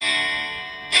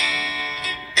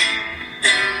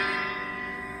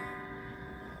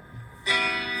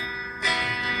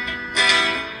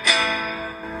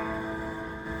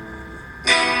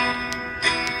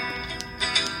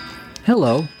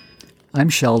Hello, I'm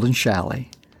Sheldon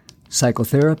Shalley,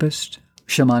 psychotherapist,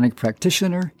 shamanic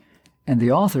practitioner, and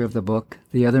the author of the book,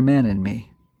 The Other Man in Me.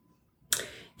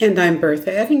 And I'm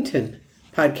Bertha Eddington,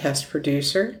 podcast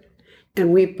producer,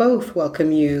 and we both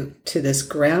welcome you to this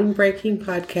groundbreaking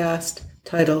podcast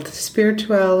titled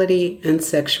Spirituality and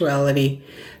Sexuality,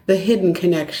 The Hidden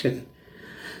Connection.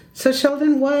 So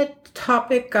Sheldon, what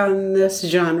topic on this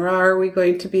genre are we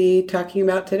going to be talking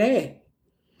about today?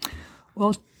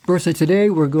 Well, Bertha,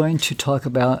 today we're going to talk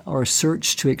about our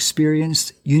search to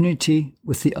experience unity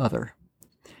with the other,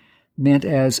 meant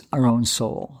as our own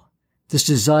soul. This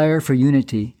desire for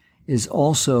unity is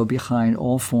also behind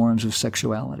all forms of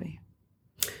sexuality.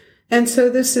 And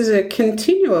so this is a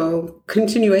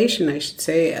continuation, I should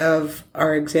say, of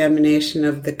our examination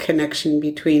of the connection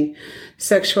between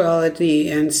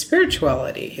sexuality and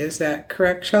spirituality. Is that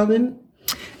correct, Sheldon?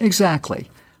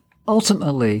 Exactly.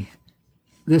 Ultimately,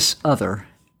 this other,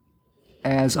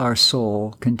 as our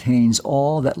soul, contains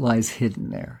all that lies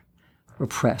hidden there,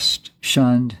 repressed,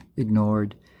 shunned,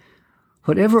 ignored.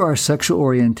 Whatever our sexual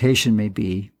orientation may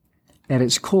be, at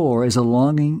its core is a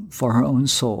longing for our own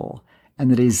soul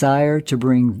and the desire to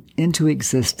bring into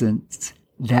existence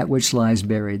that which lies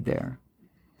buried there.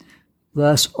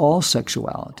 Thus, all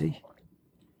sexuality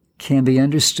can be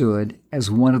understood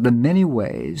as one of the many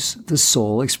ways the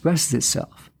soul expresses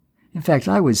itself. In fact,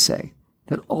 I would say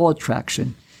that all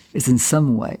attraction is in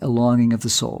some way a longing of the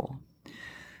soul.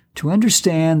 To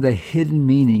understand the hidden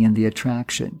meaning in the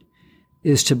attraction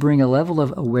is to bring a level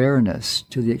of awareness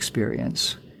to the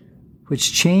experience,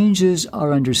 which changes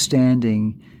our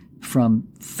understanding from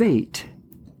fate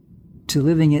to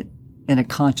living it in a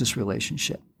conscious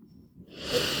relationship.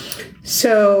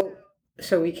 So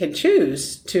we can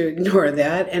choose to ignore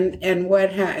that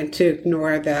and to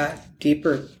ignore that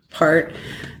deeper part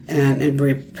and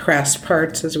repressed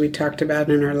parts, as we talked about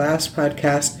in our last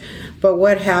podcast. But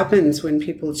what happens when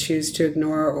people choose to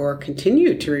ignore or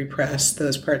continue to repress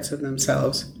those parts of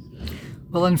themselves?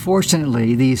 Well,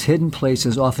 unfortunately, these hidden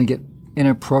places often get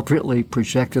inappropriately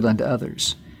projected onto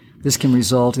others. This can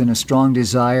result in a strong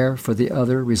desire for the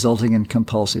other, resulting in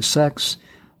compulsive sex,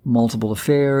 multiple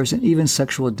affairs, and even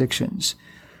sexual addictions,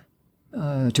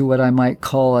 to what I might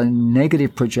call a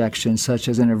negative projection, such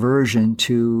as an aversion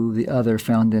to the other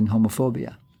found in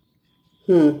homophobia.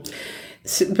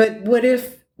 But what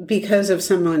if, because of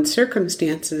someone's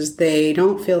circumstances, they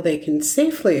don't feel they can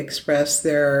safely express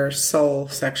their soul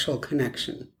sexual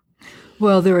connection?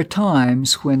 Well, there are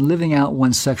times when living out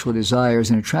one's sexual desires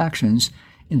and attractions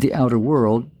in the outer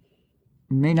world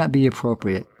may not be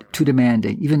appropriate, too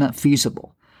demanding, even not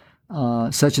feasible,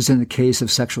 such as in the case of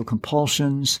sexual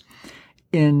compulsions.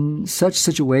 In such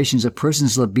situations, a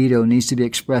person's libido needs to be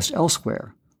expressed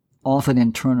elsewhere, often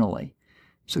internally.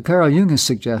 So Carl Jung has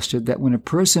suggested that when a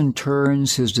person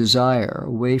turns his desire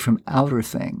away from outer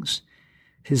things,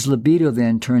 his libido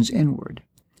then turns inward,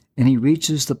 and he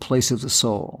reaches the place of the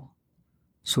soul.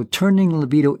 So turning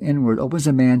libido inward opens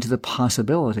a man to the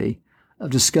possibility of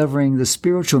discovering the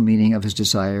spiritual meaning of his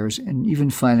desires and even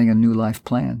finding a new life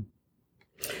plan.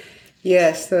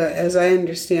 Yes, as I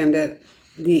understand it,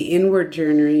 the inward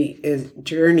journey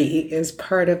is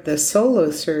part of the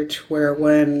solo search, where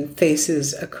one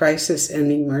faces a crisis and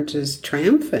emerges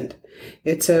triumphant.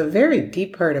 It's a very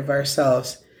deep part of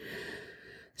ourselves.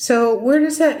 So where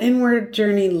does that inward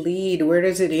journey lead? Where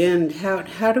does it end?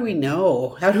 How do we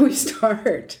know? How do we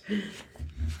start?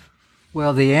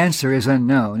 Well, the answer is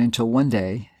unknown until one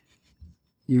day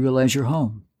you realize you're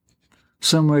home.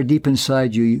 Somewhere deep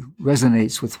inside you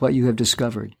resonates with what you have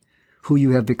discovered, who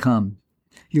you have become.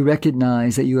 You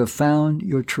recognize that you have found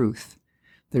your truth.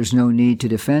 There's no need to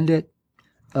defend it.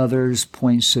 Others'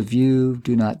 points of view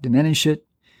do not diminish it.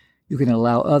 You can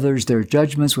allow others their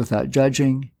judgments without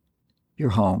judging.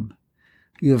 You're home.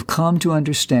 You have come to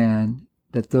understand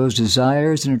that those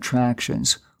desires and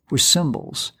attractions were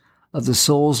symbols of the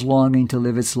soul's longing to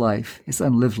live its life, its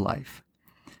unlived life.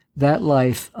 That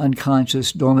life,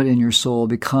 unconscious, dormant in your soul,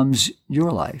 becomes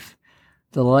your life.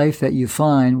 The life that you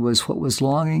find was what was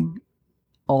longing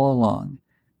all along,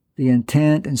 the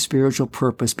intent and spiritual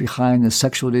purpose behind the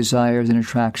sexual desires and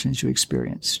attractions you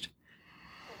experienced.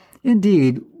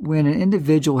 Indeed, when an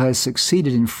individual has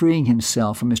succeeded in freeing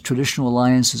himself from his traditional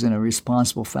alliances in a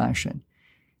responsible fashion,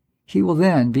 he will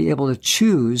then be able to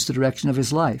choose the direction of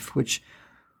his life, which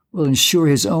will ensure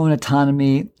his own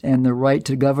autonomy and the right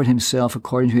to govern himself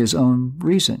according to his own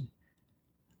reason.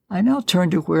 I now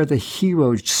turn to where the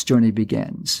hero's journey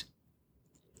begins,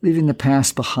 leaving the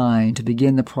past behind to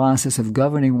begin the process of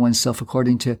governing oneself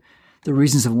according to the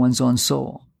reasons of one's own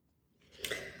soul.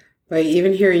 But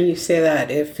even hearing you say that,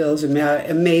 it feels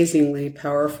amazingly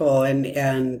powerful,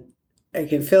 and I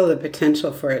can feel the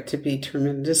potential for it to be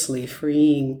tremendously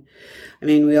freeing. I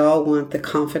mean, we all want the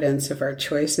confidence of our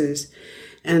choices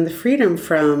and the freedom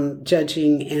from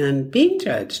judging and being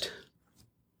judged.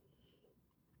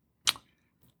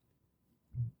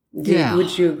 Yeah.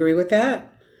 Would you agree with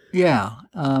that? Yeah.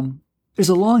 There's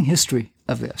a long history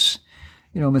of this.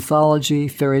 Mythology,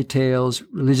 fairy tales,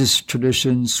 religious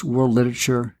traditions, world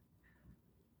literature,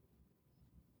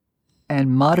 and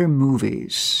modern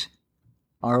movies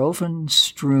are often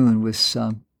strewn with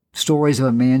stories of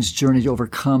a man's journey to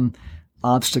overcome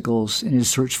obstacles in his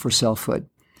search for selfhood,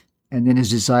 and then his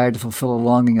desire to fulfill a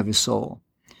longing of his soul.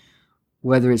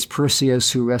 Whether it's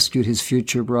Perseus who rescued his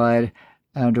future bride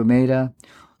Andromeda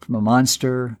from a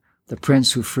monster, the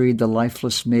prince who freed the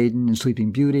lifeless maiden in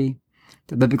Sleeping Beauty,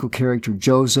 the biblical character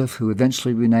Joseph who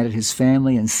eventually reunited his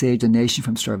family and saved a nation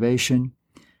from starvation,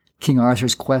 King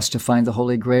Arthur's quest to find the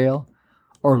Holy Grail,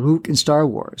 or Luke in Star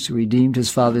Wars who redeemed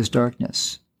his father's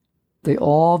darkness. They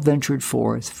all ventured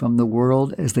forth from the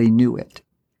world as they knew it,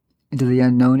 into the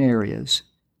unknown areas,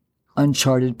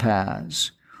 uncharted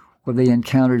paths, where they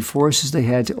encountered forces they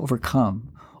had to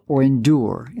overcome or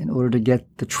endure in order to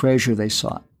get the treasure they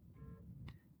sought.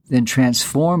 Then,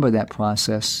 transformed by that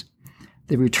process,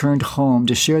 they returned home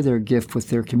to share their gift with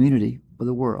their community or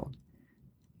the world.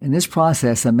 In this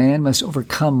process, a man must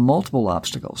overcome multiple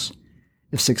obstacles.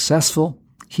 If successful,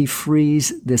 he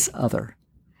frees this other,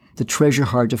 the treasure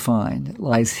hard to find that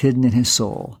lies hidden in his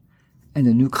soul, and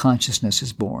a new consciousness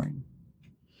is born.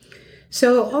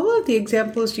 So all of the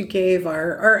examples you gave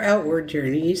are outward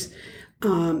journeys,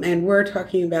 and we're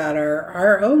talking about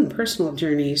our own personal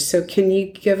journeys. So can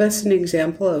you give us an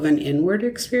example of an inward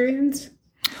experience?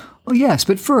 Oh, yes,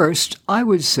 but first, I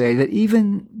would say that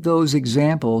even those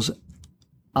examples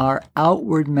are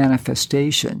outward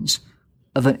manifestations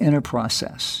of an inner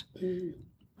process.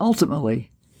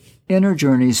 Ultimately, inner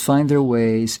journeys find their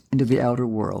ways into the outer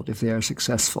world if they are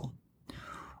successful.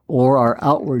 Or our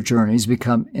outward journeys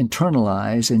become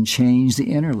internalized and change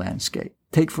the inner landscape.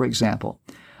 Take, for example,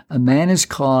 a man is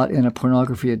caught in a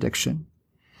pornography addiction,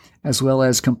 as well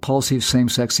as compulsive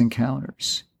same-sex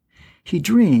encounters. He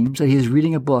dreams that he is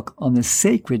reading a book on the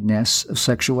sacredness of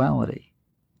sexuality.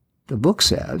 The book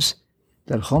says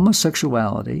that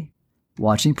homosexuality,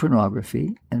 watching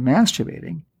pornography, and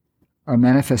masturbating are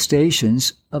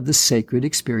manifestations of the sacred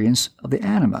experience of the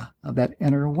anima, of that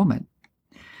inner woman.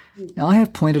 Now, I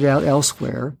have pointed out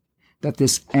elsewhere that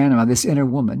this anima, this inner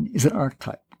woman, is an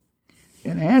archetype.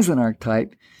 And as an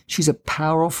archetype, she's a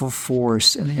powerful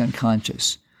force in the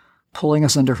unconscious, pulling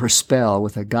us under her spell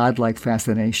with a godlike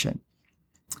fascination.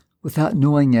 Without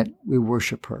knowing it, we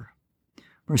worship her.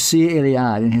 Mircea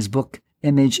Eliade, in his book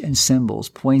Image and Symbols,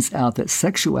 points out that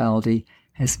sexuality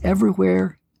has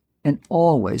everywhere and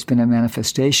always been a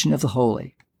manifestation of the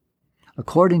holy.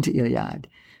 According to Eliade,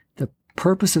 the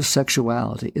purpose of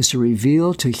sexuality is to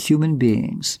reveal to human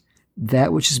beings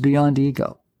that which is beyond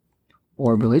ego,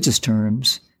 or in religious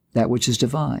terms, that which is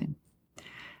divine.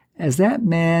 As that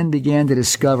man began to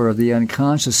discover the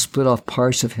unconscious split-off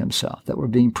parts of himself that were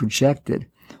being projected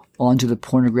onto the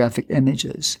pornographic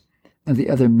images of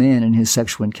the other men in his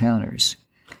sexual encounters,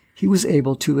 he was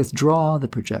able to withdraw the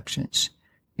projections,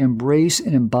 embrace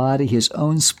and embody his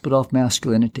own split-off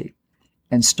masculinity,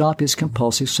 and stop his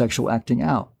compulsive sexual acting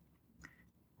out.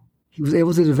 He was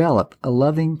able to develop a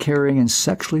loving, caring, and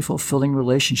sexually fulfilling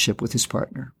relationship with his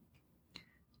partner.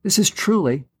 This is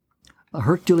truly a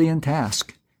Herculean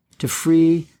task, to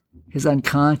free his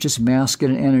unconscious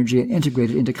masculine energy and integrate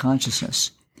it into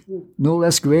consciousness, no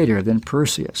less greater than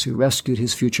Perseus, who rescued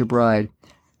his future bride,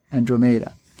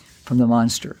 Andromeda, from the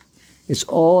monster. It's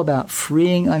all about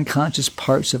freeing unconscious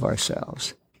parts of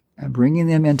ourselves and bringing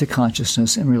them into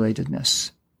consciousness and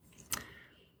relatedness.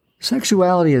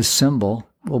 Sexuality as symbol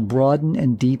will broaden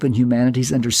and deepen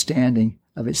humanity's understanding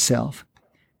of itself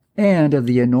and of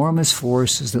the enormous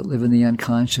forces that live in the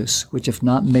unconscious, which, if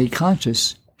not made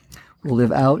conscious, will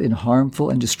live out in harmful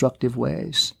and destructive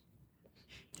ways.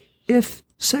 If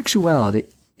sexuality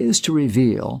is to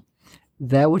reveal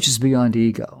that which is beyond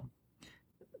ego,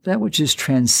 that which is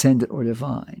transcendent or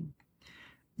divine,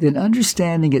 then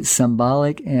understanding its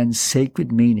symbolic and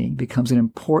sacred meaning becomes an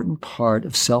important part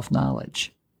of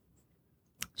self-knowledge.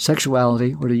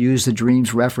 Sexuality, or to use the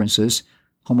dream's references,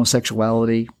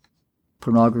 homosexuality,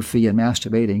 pornography, and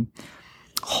masturbating,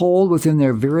 hold within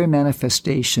their very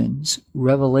manifestations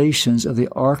revelations of the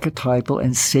archetypal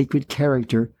and sacred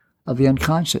character of the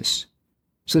unconscious.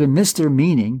 So to miss their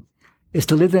meaning is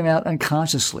to live them out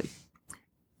unconsciously,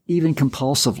 even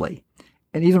compulsively,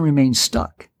 and even remain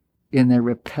stuck in their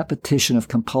repetition of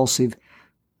compulsive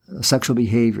sexual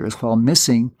behaviors while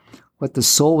missing what the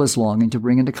soul is longing to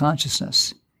bring into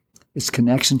consciousness, its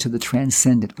connection to the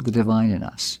transcendent or the divine in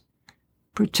us.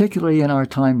 Particularly in our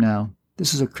time now,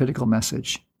 this is a critical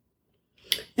message.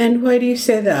 And why do you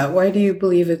say that? Why do you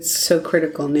believe it's so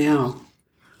critical now?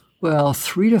 Well,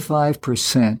 3 to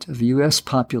 5% of the U.S.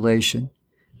 population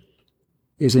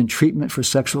is in treatment for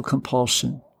sexual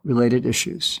compulsion-related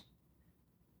issues.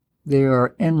 There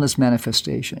are endless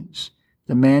manifestations.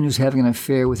 The man who's having an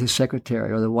affair with his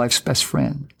secretary or the wife's best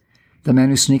friend. The man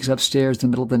who sneaks upstairs in the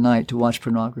middle of the night to watch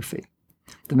pornography.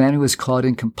 The man who is caught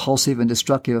in compulsive and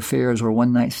destructive affairs or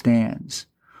one-night stands.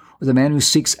 Or the man who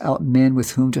seeks out men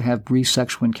with whom to have brief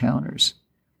sexual encounters.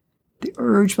 The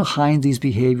urge behind these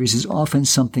behaviors is often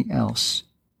something else.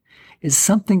 It's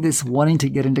something that's wanting to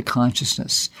get into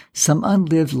consciousness, some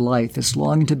unlived life that's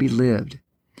longing to be lived,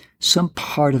 some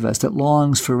part of us that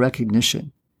longs for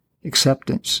recognition,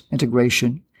 acceptance,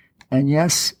 integration, and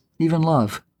yes, even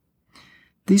love.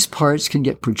 These parts can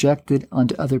get projected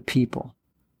onto other people,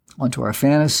 onto our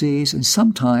fantasies, and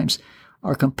sometimes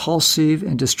our compulsive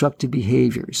and destructive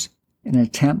behaviors in an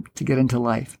attempt to get into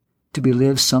life, to be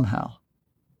lived somehow.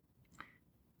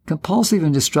 Compulsive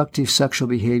and destructive sexual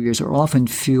behaviors are often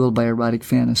fueled by erotic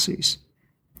fantasies.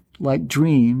 Like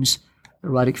dreams,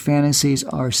 erotic fantasies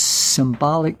are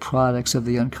symbolic products of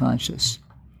the unconscious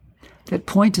that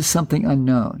point to something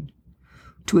unknown,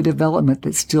 to a development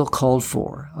that's still called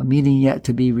for, a meaning yet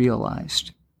to be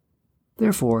realized.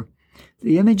 Therefore,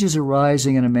 the images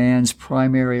arising in a man's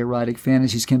primary erotic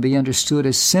fantasies can be understood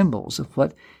as symbols of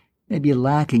what may be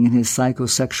lacking in his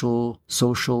psychosexual,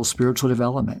 social, spiritual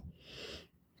development.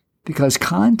 Because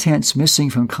contents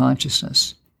missing from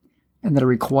consciousness and that are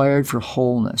required for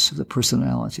wholeness of the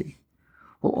personality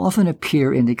will often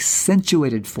appear in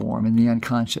accentuated form in the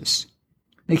unconscious,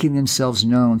 making themselves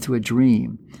known through a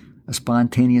dream, a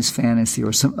spontaneous fantasy,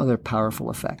 or some other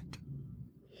powerful effect.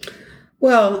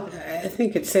 Well, I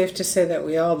think it's safe to say that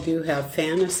we all do have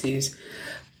fantasies,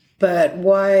 but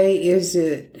why is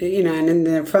it, and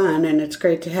they're fun and it's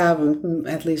great to have them,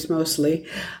 at least mostly,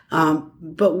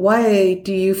 but why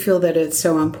do you feel that it's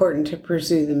so important to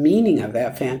pursue the meaning of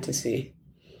that fantasy?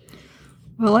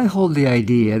 Well, I hold the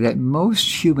idea that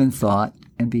most human thought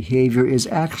and behavior is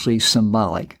actually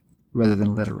symbolic rather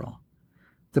than literal.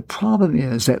 The problem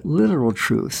is that literal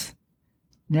truth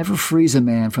never frees a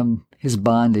man from his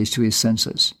bondage to his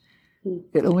senses.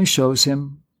 It only shows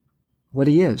him what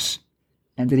he is,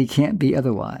 and that he can't be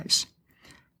otherwise.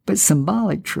 But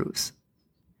symbolic truth,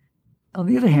 on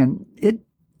the other hand,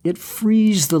 it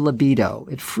frees the libido,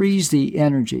 it frees the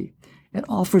energy, it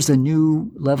offers a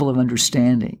new level of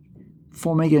understanding,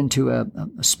 forming it into a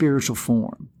spiritual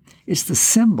form. It's the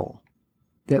symbol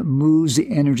that moves the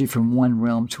energy from one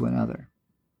realm to another.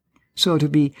 So to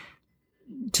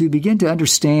begin to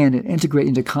understand and integrate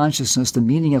into consciousness the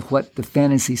meaning of what the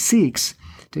fantasy seeks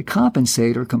to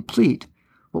compensate or complete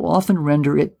will often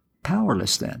render it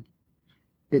powerless then.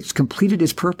 It's completed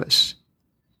its purpose.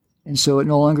 And so it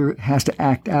no longer has to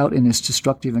act out in its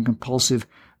destructive and compulsive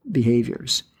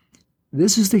behaviors.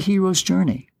 This is the hero's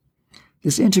journey.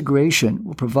 This integration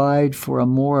will provide for a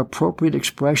more appropriate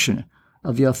expression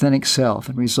of the authentic self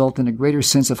and result in a greater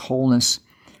sense of wholeness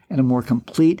and a more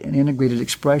complete and integrated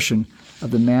expression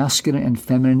of the masculine and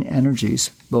feminine energies,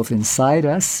 both inside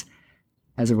us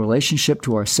as a relationship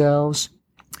to ourselves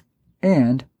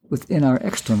and within our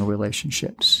external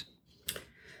relationships.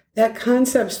 That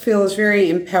concept feels very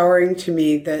empowering to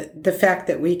me, that the fact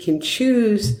that we can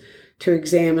choose to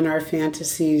examine our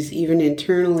fantasies even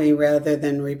internally rather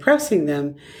than repressing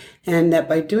them, and that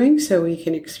by doing so we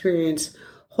can experience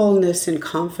wholeness and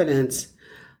confidence.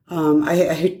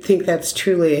 I think that's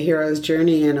truly a hero's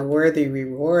journey and a worthy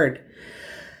reward.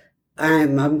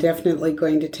 I'm definitely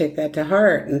going to take that to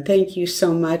heart, and thank you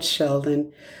so much,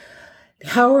 Sheldon.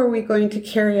 How are we going to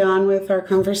carry on with our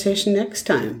conversation next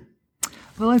time?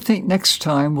 Well, I think next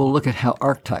time we'll look at how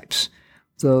archetypes,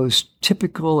 those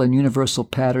typical and universal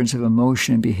patterns of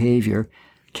emotion and behavior,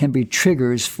 can be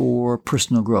triggers for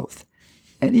personal growth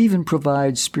and even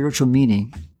provide spiritual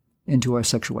meaning into our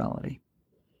sexuality.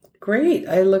 Great.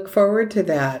 I look forward to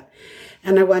that.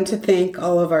 And I want to thank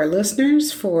all of our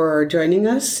listeners for joining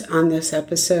us on this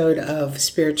episode of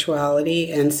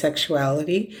Spirituality and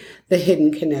Sexuality, The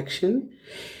Hidden Connection.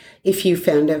 If you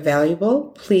found it valuable,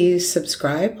 please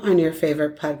subscribe on your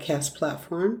favorite podcast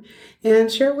platform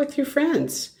and share it with your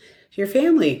friends, your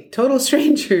family, total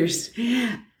strangers.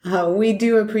 We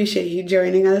do appreciate you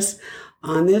joining us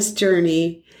on this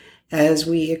journey as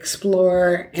we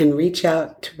explore and reach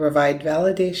out to provide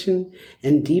validation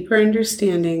and deeper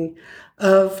understanding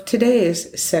of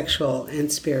today's sexual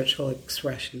and spiritual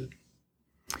expression.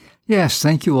 Yes,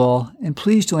 thank you all. And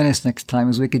please join us next time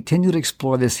as we continue to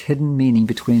explore this hidden meaning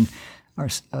between our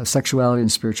sexuality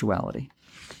and spirituality.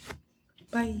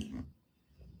 Bye.